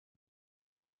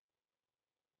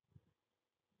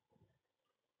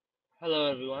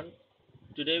Hello everyone.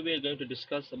 Today we are going to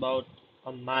discuss about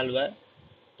a malware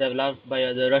developed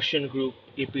by the Russian group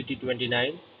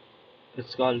APT29.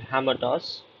 It's called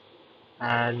Hammertoss,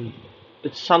 and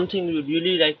it's something we would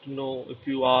really like to know if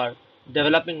you are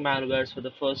developing malwares for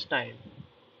the first time.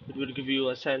 It will give you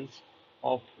a sense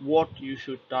of what you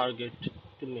should target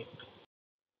to make.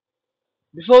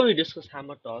 Before we discuss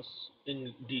Hammertoss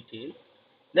in detail,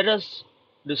 let us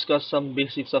discuss some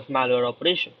basics of malware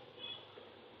operation.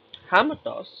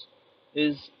 Hammertoss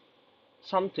is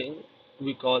something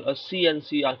we call a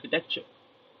CNC architecture.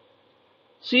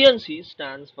 CNC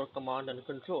stands for command and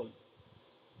control.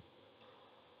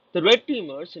 The red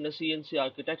teamers in a CNC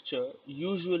architecture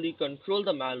usually control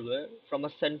the malware from a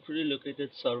centrally located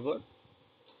server,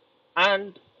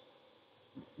 and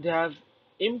they have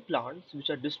implants which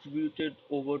are distributed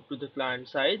over to the client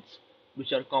sides,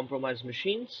 which are compromised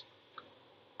machines,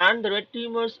 and the red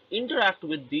teamers interact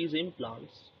with these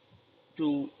implants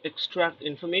to extract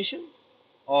information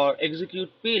or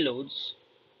execute payloads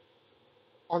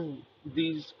on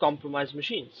these compromised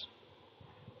machines.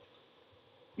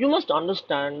 You must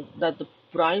understand that the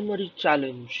primary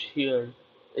challenge here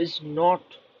is not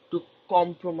to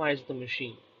compromise the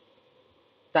machine.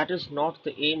 That is not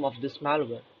the aim of this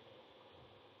malware.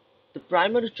 The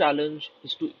primary challenge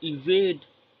is to evade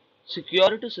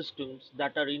security systems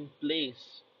that are in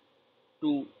place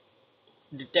to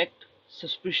detect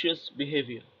suspicious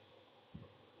behavior.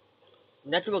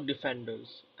 Network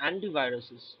defenders,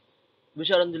 antiviruses, which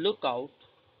are on the lookout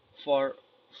for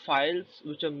files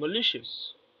which are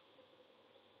malicious.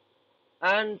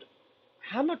 And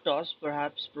Hammertoss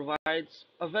perhaps provides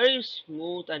a very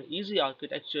smooth and easy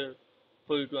architecture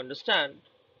for you to understand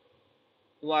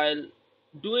while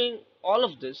doing all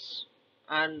of this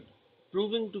and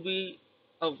proving to be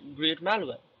a great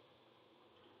malware.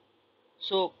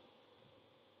 So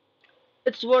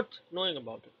it's worth knowing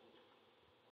about it.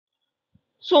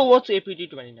 So what's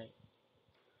APT29?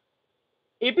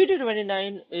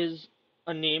 APT29 is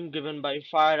a name given by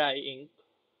FireEye Inc.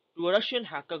 to a Russian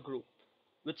hacker group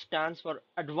which stands for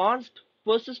Advanced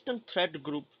Persistent Threat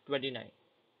Group 29.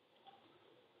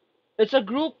 It's a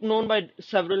group known by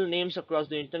several names across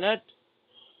the internet.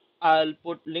 I'll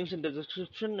put links in the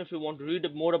description if you want to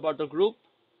read more about the group.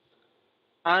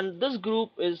 And this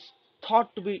group is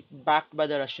thought to be backed by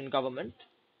the Russian government.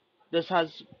 This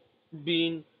has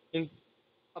been in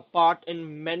a part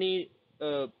in many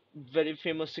very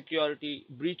famous security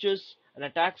breaches and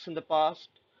attacks in the past.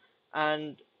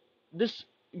 And this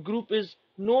group is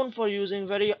known for using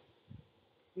very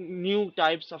new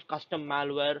types of custom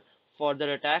malware for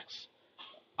their attacks,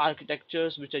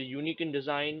 architectures which are unique in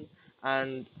design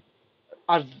and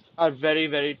are are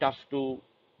very tough to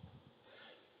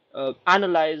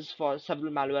analyze for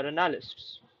several malware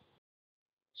analysts.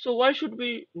 So why should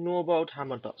we know about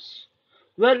Hammertoss?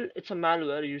 Well, it's a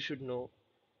malware you should know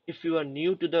if you are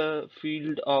new to the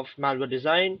field of malware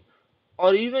design,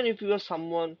 or even if you are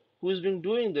someone who's been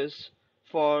doing this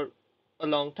for a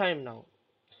long time now.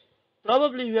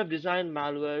 Probably you have designed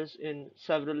malwares in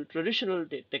several traditional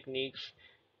techniques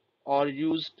or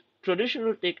used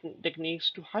traditional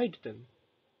techniques to hide them.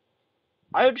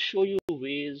 I would show you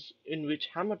ways in which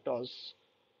Hammertoss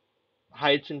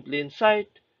hides in plain sight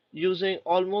using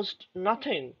almost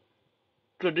nothing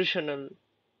traditional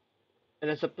in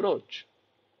its approach.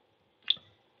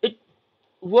 It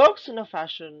works in a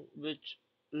fashion which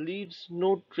leaves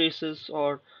no traces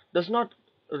or does not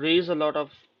raise a lot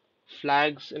of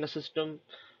flags in a system,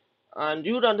 and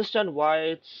you would understand why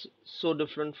it's so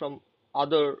different from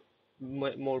other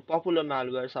more popular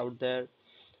malwares out there,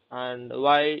 and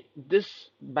why this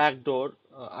backdoor,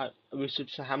 which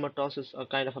it's a hammer toss, is a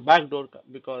kind of a backdoor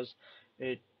because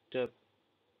it uh,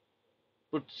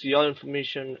 puts your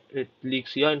information, it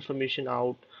leaks your information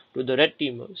out to the red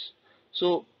teamers.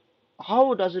 So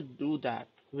how does it do that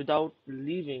without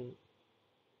leaving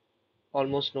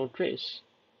almost no trace?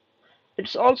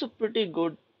 It's also pretty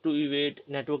good to evade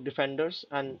network defenders,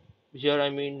 and here I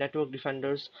mean network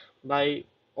defenders by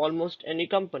almost any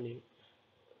company,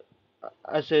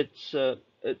 as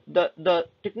the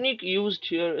technique used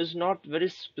here is not very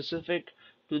specific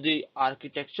to the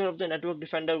architecture of the network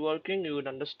defender working. You would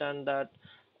understand that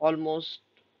almost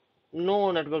no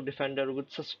network defender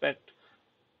would suspect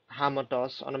hammer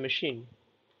toss on a machine.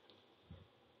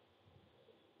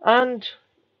 And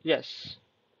yes,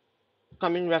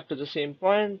 coming back to the same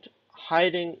point,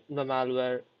 hiding the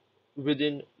malware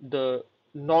within the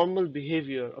normal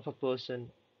behavior of a person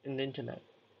in the internet.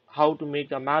 How to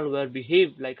make a malware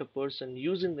behave like a person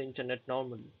using the internet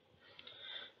normally.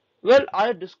 Well,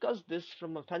 I discussed this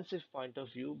from a offensive point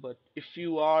of view, but if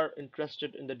you are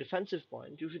interested in the defensive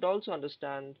point, you should also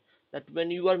understand that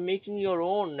when you are making your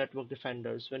own network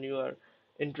defenders, when you are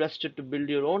interested to build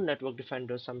your own network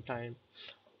defenders sometime,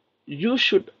 you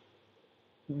should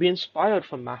be inspired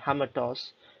from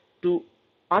Hammertoss to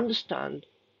understand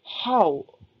how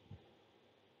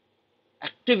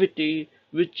activity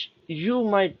which you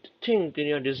might think in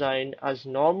your design as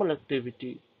normal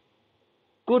activity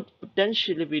could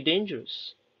potentially be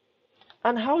dangerous,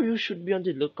 and how you should be on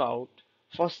the lookout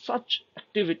for such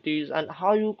activities and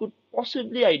how you could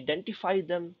possibly identify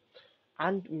them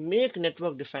and make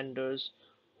network defenders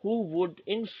who would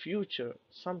in future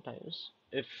sometimes,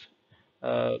 if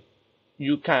uh,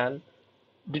 you can,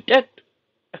 detect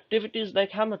activities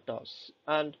like Hammertoss,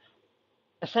 and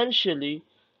essentially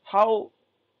how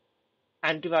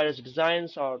antivirus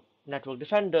designs or network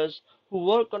defenders who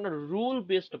work on a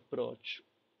rule-based approach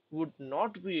would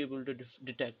not be able to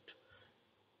detect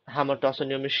Hammertoss on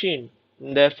your machine.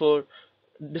 Therefore,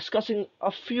 discussing a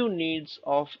few needs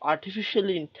of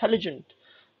artificially intelligent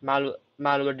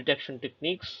malware detection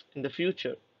techniques in the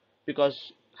future,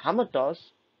 because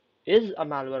Hammertoss is a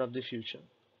malware of the future.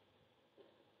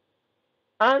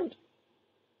 And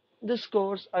this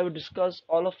course, I would discuss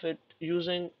all of it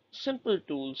using simple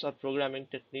tools or programming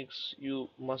techniques you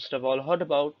must have all heard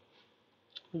about.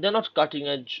 They're not cutting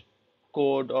edge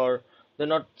code, or they're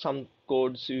not some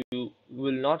codes you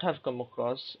will not have come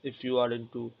across if you are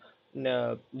into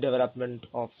development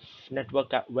of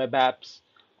web apps,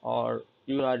 or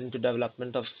you are into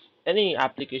development of any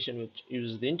application which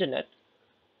uses the internet.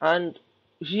 And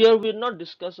here we'll not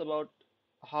discuss about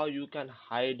how you can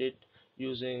hide it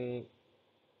using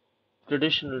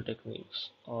traditional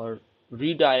techniques or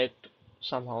redirect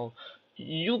somehow.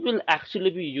 You will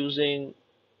actually be using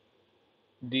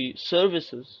the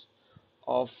services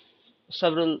of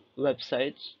several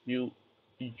websites you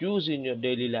use in your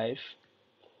daily life,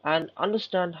 and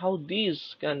understand how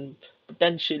these can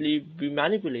potentially be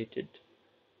manipulated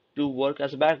to work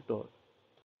as a backdoor.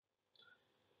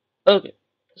 Okay,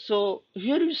 so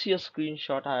here you see a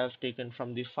screenshot I have taken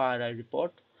from the FireEye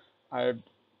report. I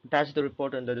attach the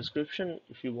report in the description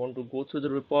if you want to go through the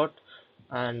report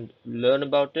and learn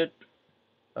about it.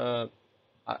 uh,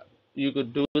 uh, you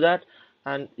could do that,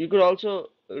 and you could also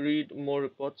read more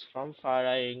reports from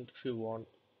FireEye Inc. if you want,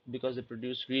 because they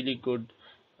produce really good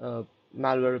uh,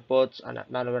 malware reports and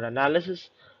malware analysis.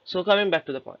 So coming back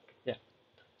to the point, yeah,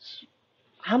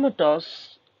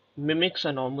 Hammertoss mimics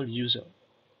a normal user.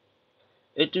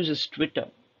 It uses Twitter,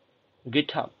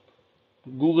 GitHub,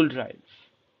 Google Drive,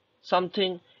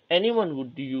 something anyone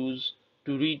would use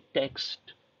to read text,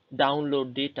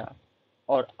 download data,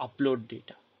 or upload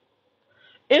data.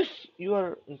 If you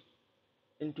are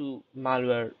into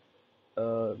malware,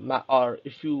 or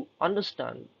if you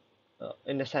understand,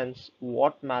 in a sense,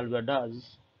 what malware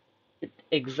does, it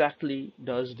exactly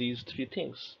does these three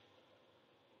things.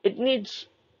 It needs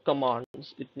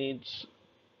commands, it needs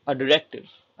a directive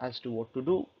as to what to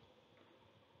do,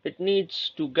 it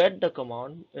needs to get the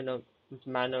command in a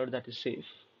manner that is safe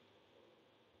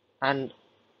and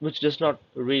which does not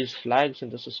raise flags in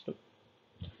the system,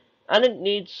 and it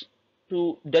needs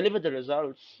to deliver the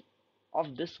results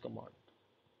of this command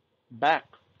back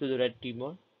to the red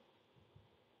teamer,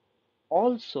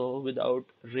 also without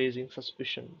raising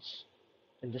suspicions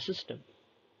in the system.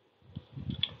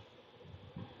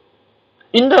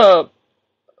 In the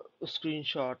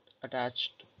screenshot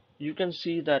attached, you can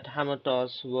see that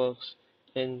Hammertoss works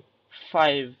in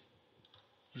 5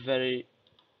 very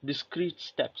discrete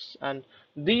steps, and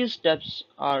these steps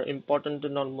are important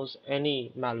in almost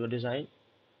any malware design.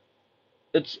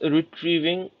 It's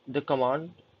retrieving the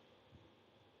command,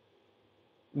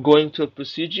 going through a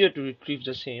procedure to retrieve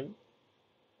the same,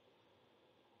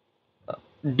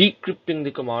 decrypting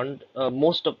the command.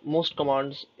 Most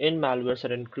commands in malwares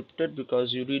are encrypted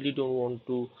because you really don't want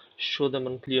to show them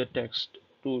on clear text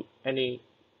to any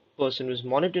person who's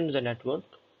monitoring the network.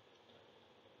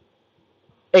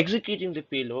 Executing the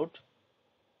payload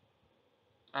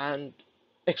and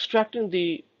extracting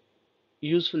the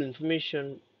useful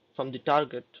information from the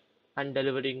target and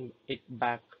delivering it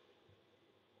back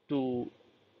to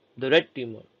the red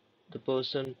teamer, the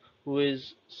person who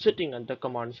is sitting at the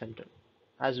command center.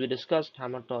 As we discussed,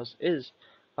 Hammertoss is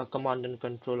a command and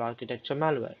control architecture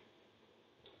malware.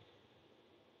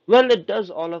 Well, it does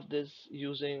all of this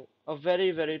using a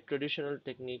very traditional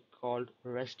technique called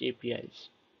REST APIs.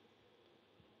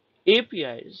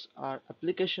 APIs are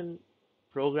application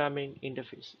programming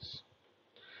interfaces.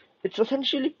 It's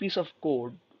essentially a piece of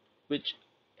code which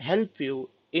help you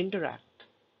interact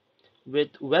with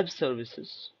web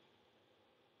services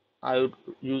I would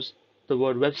use the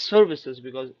word web services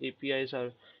because APIs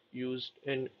are used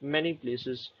in many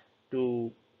places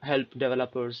to help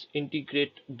developers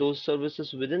integrate those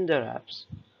services within their apps.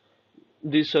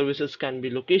 These services can be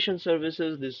location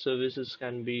services, these services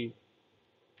can be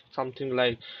something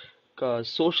like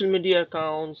social media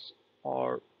accounts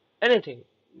or anything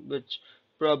which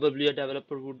probably a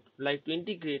developer would like to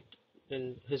integrate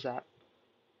in his app.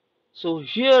 So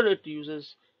here it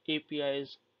uses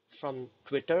APIs from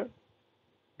Twitter,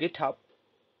 GitHub,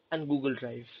 and Google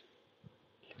Drive.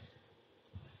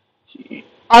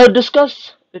 I'll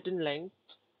discuss it in length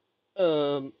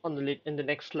in the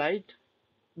next slide,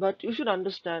 but you should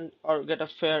understand or get a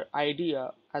fair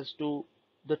idea as to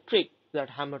the trick that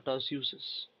Hammertoss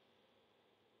uses.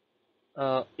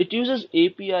 It uses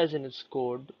APIs in its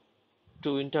code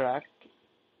to interact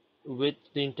with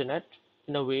the internet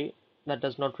in a way that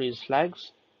does not raise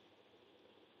flags,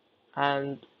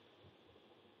 and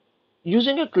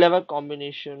using a clever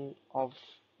combination of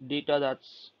data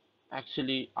that's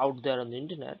actually out there on the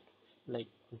internet, like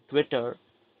Twitter,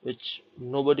 which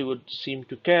nobody would seem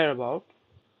to care about,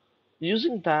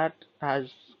 using that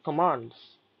as commands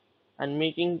and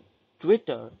making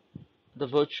Twitter the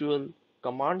virtual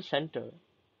command center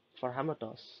for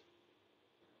Hammertoss,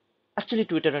 actually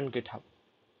Twitter and GitHub,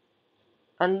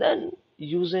 and then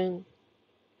using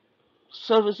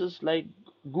services like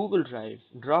Google Drive,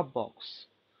 Dropbox,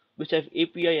 which have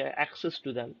API access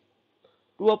to them,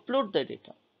 to upload the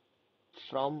data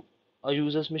from a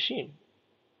user's machine.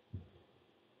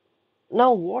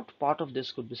 Now, what part of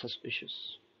this could be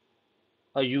suspicious?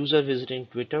 A user visiting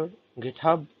Twitter,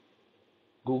 GitHub,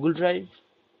 Google Drive?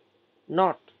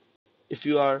 Not if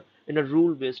you are in a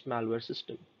rule-based malware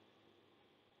system.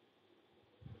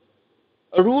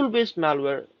 A rule-based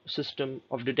malware system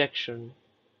of detection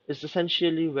is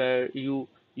essentially where you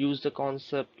use the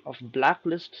concept of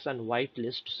blacklists and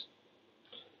whitelists,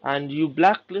 and you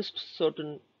blacklist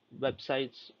certain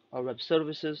websites or web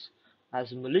services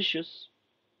as malicious,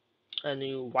 and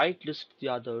you whitelist the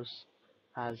others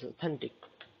as authentic.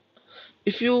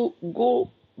 If you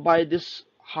go by this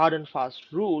hard and fast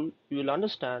rule, you will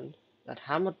understand that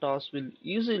Hammertoss will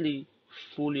easily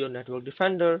fool your network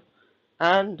defender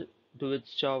and do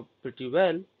its job pretty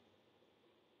well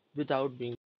without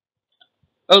being.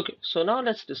 Okay, so now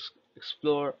let's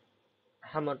explore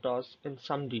Hammertoss in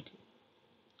some detail.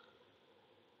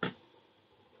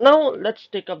 Now let's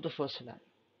take up the first scenario,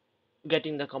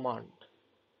 getting the command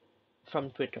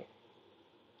from Twitter.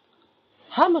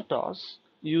 Hammertoss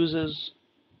uses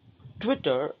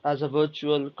Twitter as a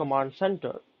virtual command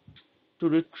center to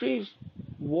retrieve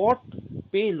what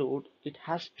payload it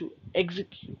has to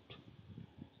execute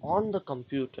on the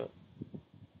computer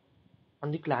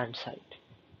on the client side.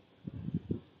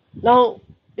 Now,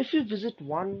 if you visit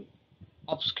one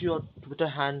obscure Twitter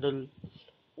handle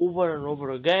over and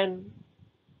over again,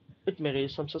 it may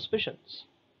raise some suspicions.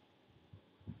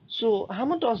 So,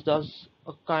 Hammertoss does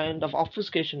a kind of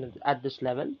obfuscation at this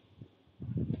level.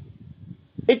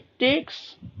 It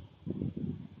takes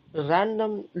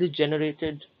randomly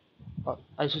generated,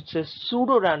 I should say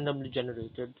pseudo randomly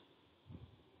generated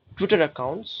Twitter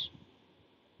accounts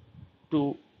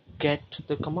to get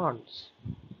the commands.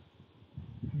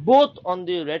 Both on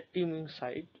the red teaming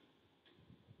side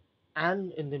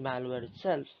and in the malware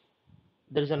itself,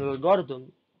 there is an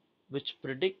algorithm which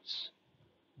predicts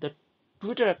the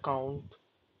Twitter account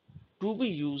to be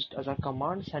used as a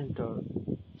command center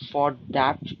for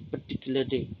that particular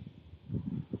day.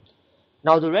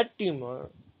 Now, the red teamer,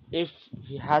 if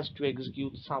he has to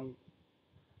execute some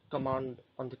command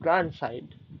on the client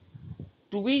side,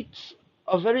 tweets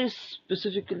a very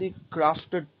specifically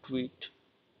crafted tweet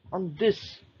on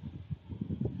this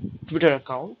Twitter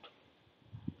account,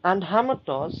 and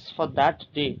Hammertoss for that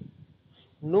day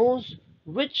knows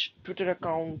which Twitter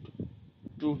account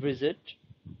to visit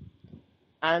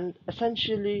and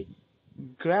essentially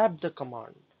grab the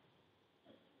command.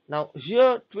 Now,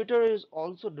 here Twitter is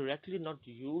also directly not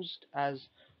used as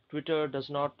Twitter does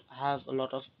not have a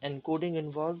lot of encoding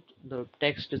involved. The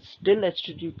text is still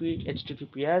HTTP,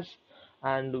 HTTPS,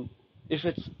 and if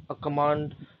it's a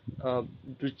command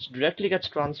which directly gets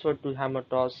transferred to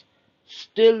Hammertoss,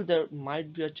 still there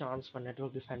might be a chance for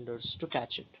network defenders to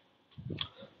catch it.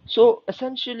 So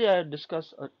essentially,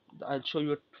 I'll show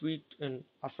you a tweet in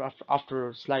after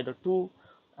a slide or two,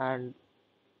 and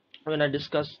when I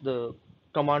discuss the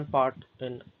command part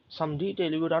in some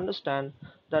detail, you would understand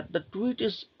that the tweet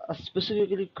is a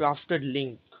specifically crafted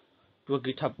link to a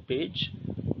GitHub page,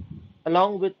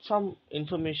 along with some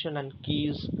information and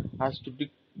keys as to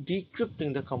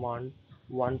decrypting the command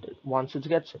once it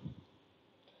gets it.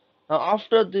 Now,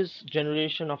 after this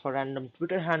generation of a random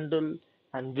Twitter handle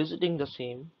and visiting the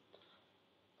same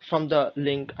from the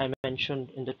link I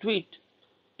mentioned in the tweet,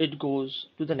 it goes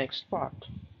to the next part,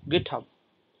 GitHub.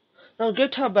 Now,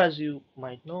 GitHub, as you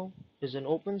might know, is an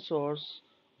open source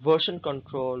version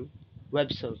control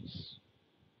web service.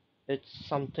 It's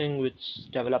something which is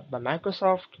developed by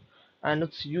Microsoft and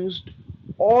it's used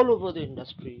all over the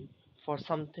industry for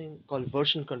something called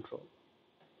version control.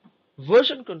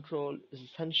 Version control is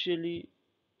essentially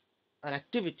an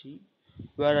activity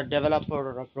where a developer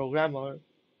or a programmer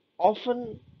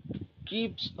often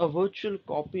keeps a virtual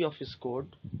copy of his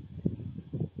code,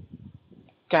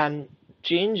 can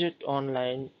change it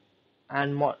online,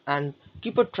 and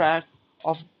keep a track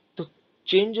of the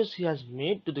changes he has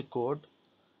made to the code,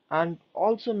 and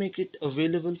also make it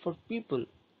available for people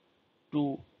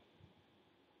to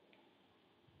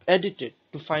edit it,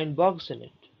 to find bugs in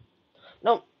it.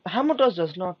 Now, Hammertoss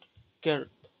does not care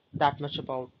that much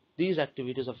about these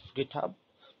activities of GitHub,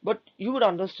 but you would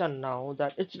understand now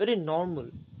that it's very normal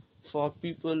for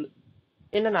people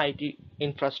in an IT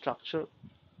infrastructure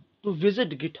to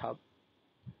visit GitHub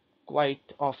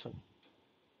quite often.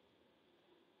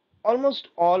 Almost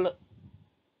all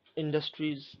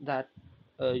industries that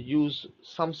use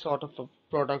some sort of a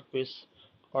product base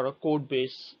or a code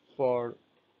base for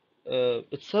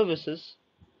its services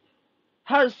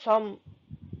has some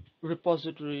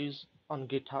repositories on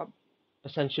GitHub.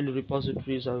 Essentially,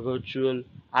 repositories are virtual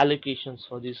allocations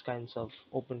for these kinds of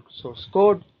open source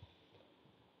code,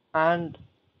 and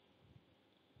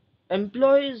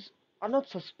employees are not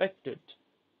suspected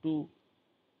to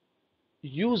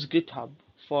use GitHub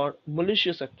for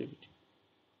malicious activity.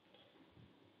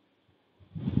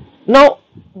 Now,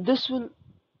 this will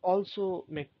also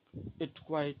make it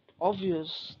quite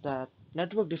obvious that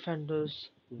network defenders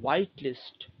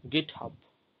whitelist GitHub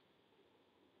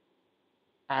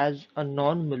as a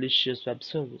non-malicious web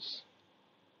service.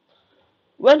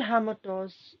 When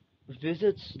Hammertoss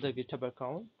visits the GitHub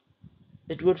account,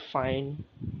 it would find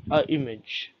an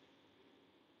image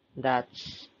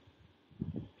that's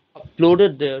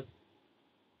uploaded there,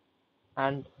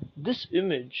 and this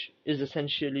image is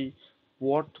essentially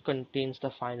what contains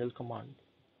the final command.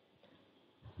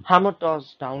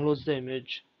 Hammertoss downloads the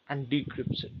image and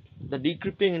decrypts it. The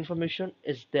decrypting information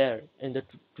is there in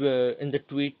the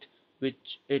tweet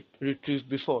which it retrieved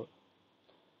before.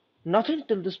 Nothing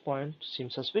till this point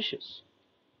seems suspicious.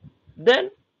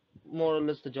 Then, more or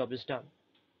less, the job is done.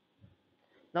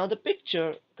 Now, the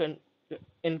picture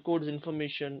encodes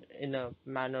information in a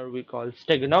manner we call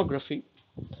steganography,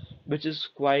 which is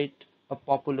quite a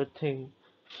popular thing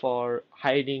for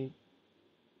hiding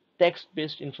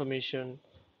text-based information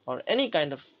or any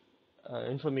kind of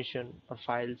information or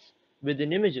files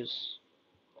within images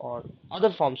or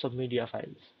other forms of media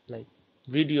files like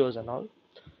videos and all.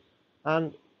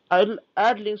 And I'll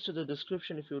add links to the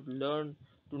description if you'd learn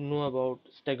to know about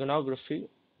steganography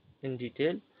in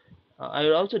detail. I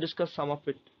will also discuss some of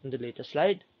it in the later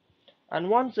slide. And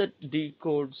once it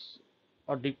decodes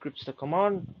or decrypts the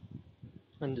command,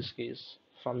 in this case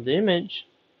from the image,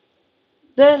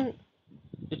 then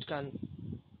it can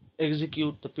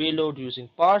execute the payload using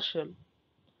PowerShell.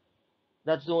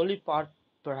 That's the only part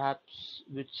perhaps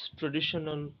which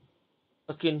traditional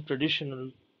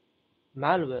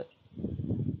malware.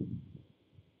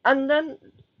 And then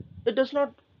it does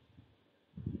not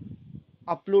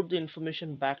upload the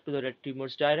information back to the red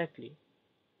teamers directly.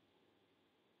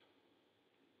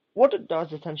 What it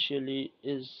does essentially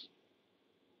is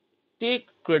take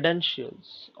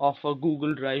credentials of a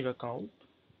Google Drive account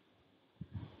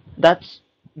that's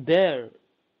there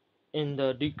in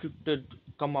the decrypted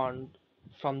command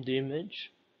from the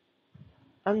image,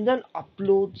 and then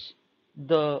uploads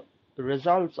the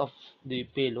results of the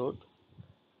payload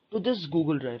to this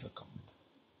Google Drive account.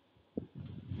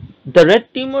 The red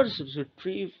teamers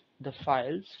retrieve the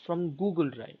files from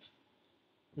Google Drive,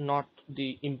 not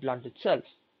the implant itself.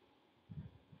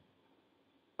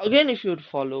 Again, if you would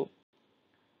follow,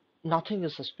 nothing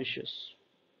is suspicious.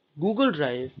 Google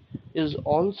Drive is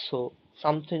also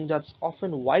something that's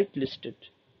often whitelisted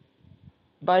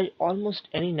by almost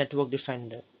any network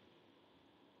defender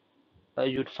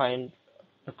you'd find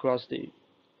across the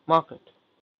market.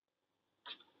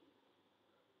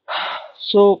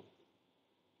 So,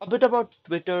 a bit about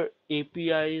Twitter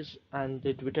APIs and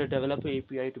the Twitter Developer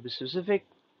API to be specific.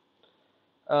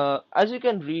 As you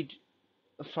can read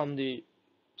from the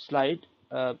slide,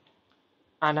 and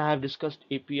I have discussed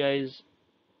APIs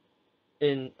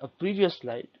in a previous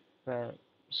slide.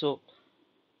 So,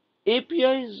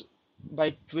 APIs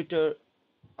by Twitter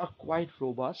are quite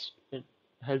robust. It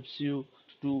helps you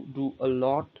to do a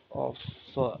lot of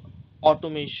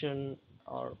automation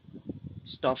or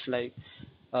stuff like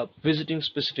visiting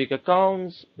specific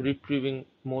accounts, retrieving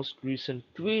most recent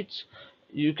tweets.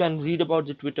 You can read about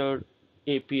the Twitter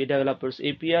API developers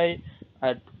API.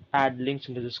 I'd add links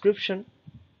in the description.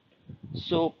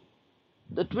 So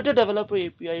the Twitter developer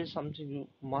API is something you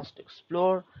must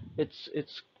explore. It's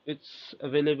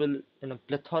available in a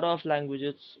plethora of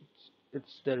languages.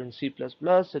 It's there in C++,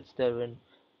 it's there in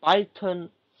Python,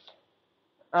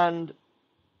 and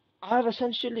I have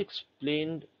essentially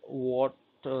explained what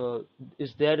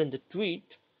is there in the tweet.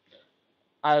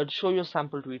 I'll show you a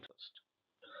sample tweet first.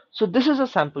 So this is a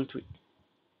sample tweet.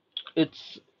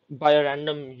 It's by a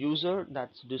random user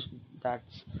that's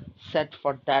set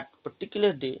for that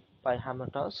particular day by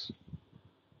Hammertoss,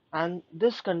 and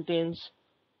this contains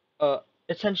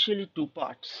essentially two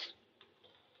parts.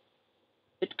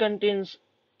 It contains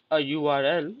a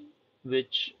URL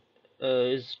which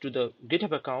is to the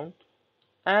GitHub account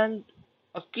and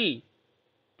a key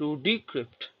to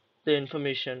decrypt the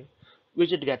information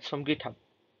which it gets from GitHub.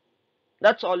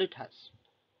 That's all it has.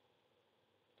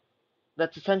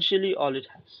 That's essentially all it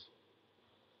has.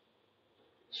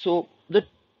 So the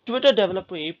Twitter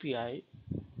Developer API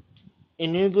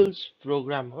enables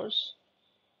programmers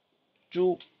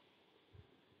to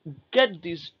get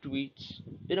these tweets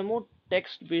in a more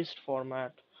text-based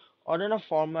format or in a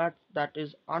format that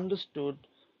is understood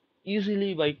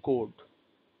easily by code.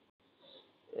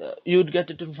 You'd get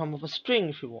it in form of a string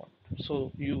if you want.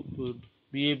 So you would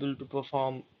be able to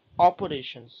perform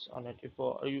operations on it,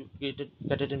 or you get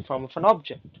it in form of an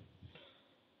object.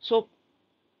 So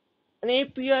an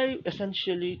API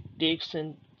essentially takes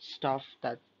in stuff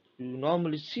that you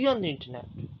normally see on the internet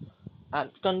and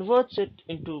converts it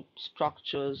into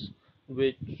structures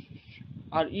which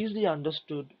are easily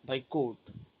understood by code.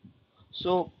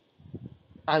 So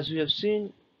as we have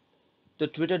seen, the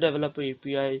Twitter Developer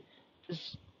API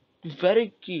is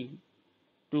very key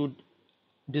to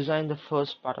design the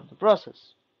first part of the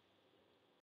process.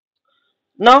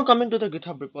 Now coming to the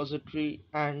GitHub repository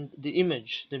and the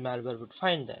image the malware would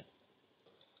find there.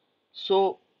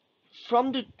 So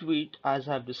from the tweet, as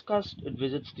I've discussed, it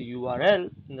visits the URL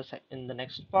in the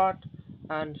next part,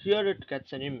 and here it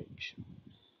gets an image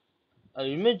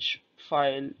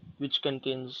file which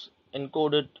contains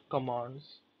encoded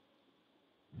commands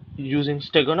using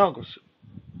steganography.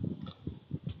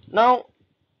 Now,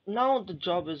 now the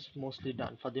job is mostly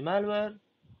done for the malware.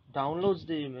 Downloads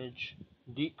the image,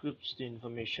 decrypts the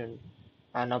information,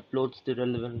 and uploads the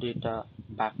relevant data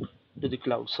back to the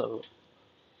cloud server.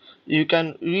 You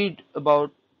can read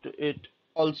about it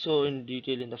also in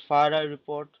detail in the FireEye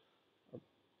report.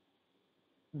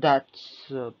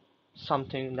 That's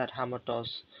something that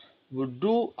Hammertoss would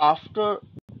do after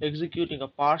executing a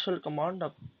partial command.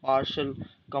 A partial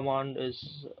command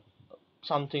is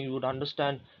something you would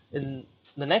understand in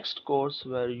the next course,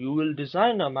 where you will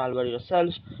design a malware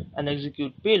yourself and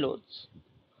execute payloads.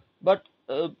 But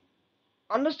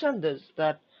understand this,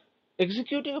 that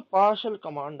executing a partial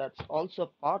command that's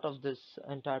also part of this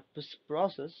entire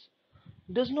process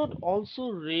does not also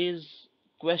raise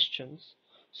questions,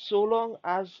 so long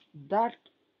as that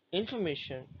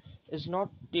information is not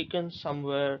taken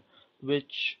somewhere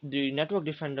which the network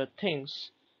defender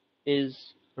thinks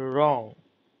is wrong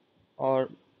or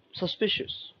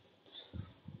suspicious.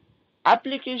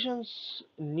 Applications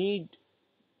need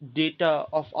data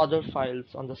of other files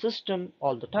on the system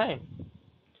all the time.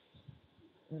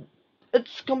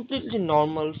 It's completely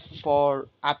normal for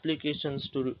applications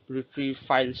to retrieve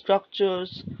file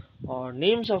structures or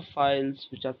names of files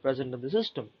which are present in the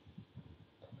system.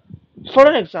 For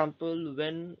an example,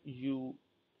 when you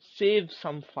save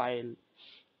some file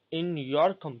in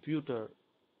your computer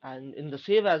and in the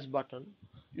Save As button,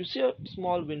 you see a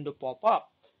small window pop up,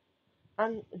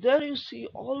 and there you see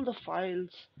all the files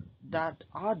that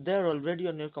are there already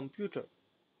on your computer.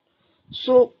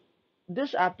 So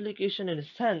this application, in a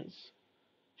sense,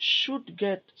 should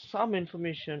get some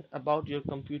information about your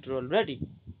computer already,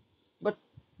 but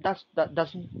that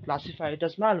doesn't classify it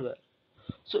as malware.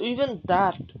 So even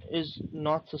that is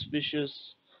not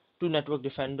suspicious to network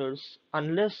defenders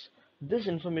unless this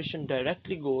information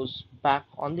directly goes back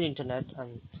on the internet,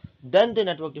 and then the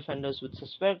network defenders would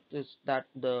suspect is that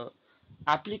the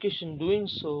application doing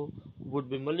so would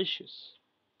be malicious.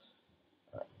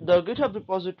 The GitHub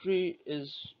repository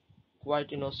is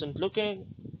quite innocent looking,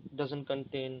 doesn't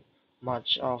contain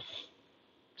much of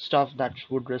stuff that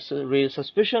would raise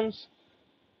suspicions,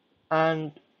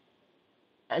 and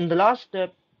the last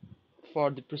step, for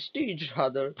the prestige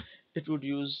rather, it would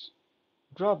use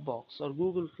Dropbox or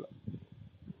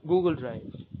Google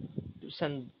Drive to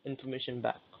send information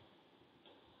back.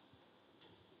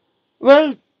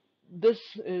 Well, this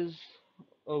is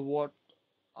what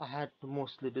I had to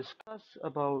mostly discuss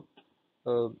about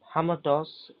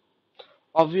Hammertoss.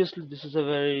 Obviously, this is a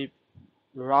very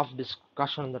rough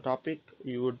discussion on the topic.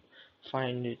 You would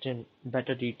find it in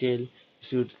better detail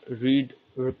if you'd read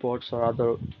reports or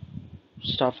other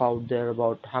stuff out there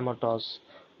about Hammertoss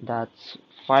that's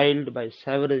filed by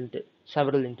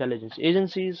several intelligence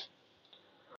agencies.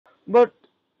 But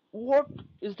what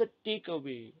is the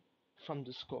takeaway from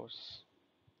this course?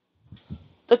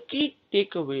 The key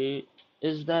takeaway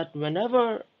is that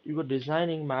whenever you are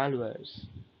designing malwares,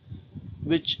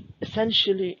 which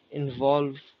essentially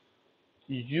involve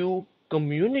you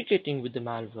communicating with the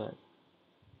malware,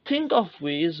 think of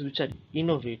ways which are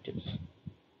innovative.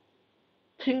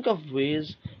 Think of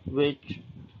ways which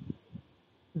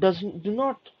do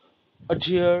not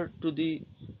adhere to the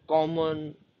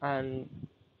common and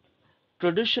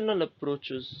traditional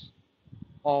approaches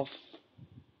of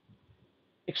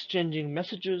exchanging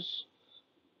messages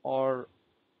or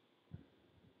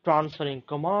transferring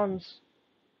commands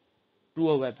to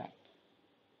a web app.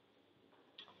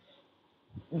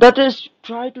 That is,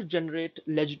 try to generate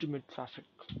legitimate traffic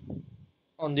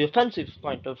on the offensive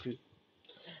point of view.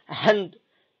 And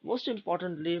most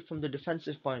importantly, from the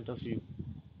defensive point of view,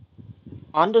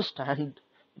 understand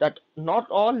that not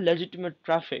all legitimate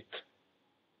traffic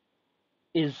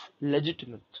is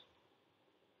legitimate.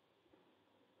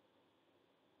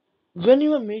 When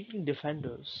you are making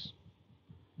defenders,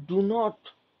 do not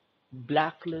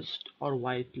blacklist or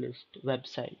whitelist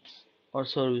websites or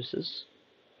services,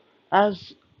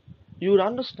 as you would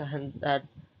understand that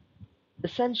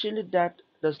essentially that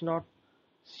does not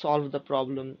solve the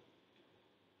problem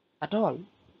at all.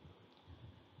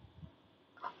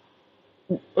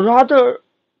 Rather,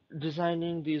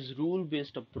 designing this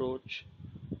rule-based approach,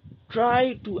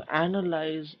 try to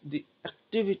analyze the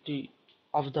activity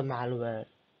of the malware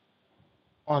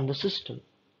on the system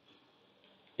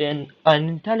in an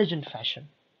intelligent fashion.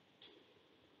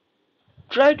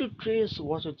 Try to trace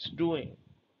what it's doing.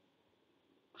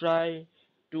 Try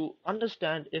to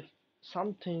understand if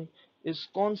something is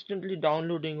constantly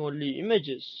downloading only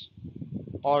images,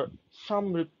 or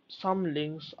some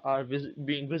links are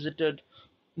being visited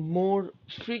more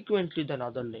frequently than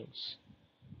other links,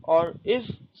 or if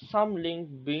some link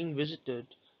being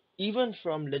visited even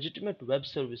from legitimate web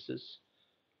services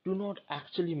do not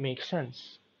actually make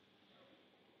sense.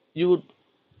 You would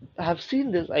have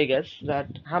seen this, I guess,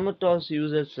 that Hammertoss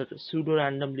uses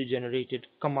pseudo-randomly generated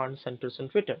command centers on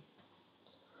Twitter.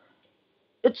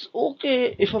 It's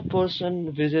okay if a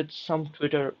person visits some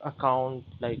Twitter account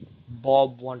like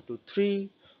Bob123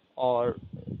 or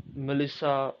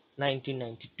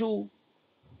Melissa1992,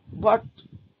 but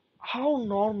how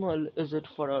normal is it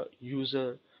for a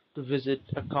user to visit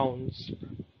accounts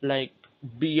like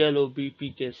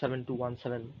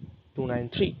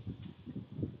BLOBPK7217293?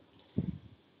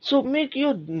 So make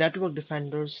your network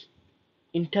defenders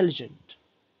intelligent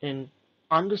in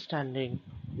understanding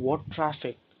what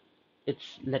traffic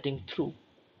it's letting through.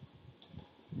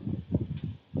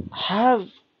 Have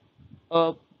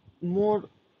a more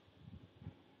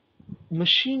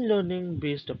machine learning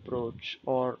based approach,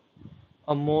 or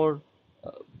a more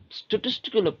uh,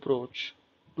 statistical approach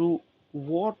to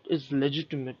what is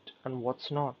legitimate and what's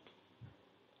not.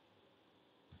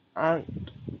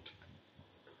 And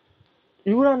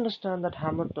you will understand that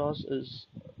Hammertoss is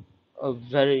a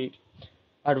very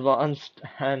advanced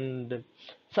and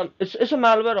it's a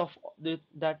malware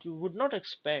that you would not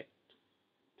expect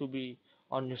to be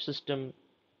on your system,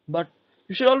 but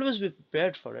you should always be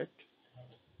prepared for it.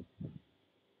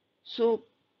 So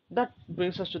that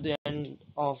brings us to the end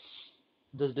of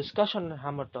this discussion on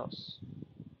Hammertoss.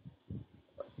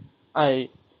 I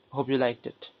hope you liked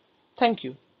it. Thank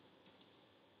you.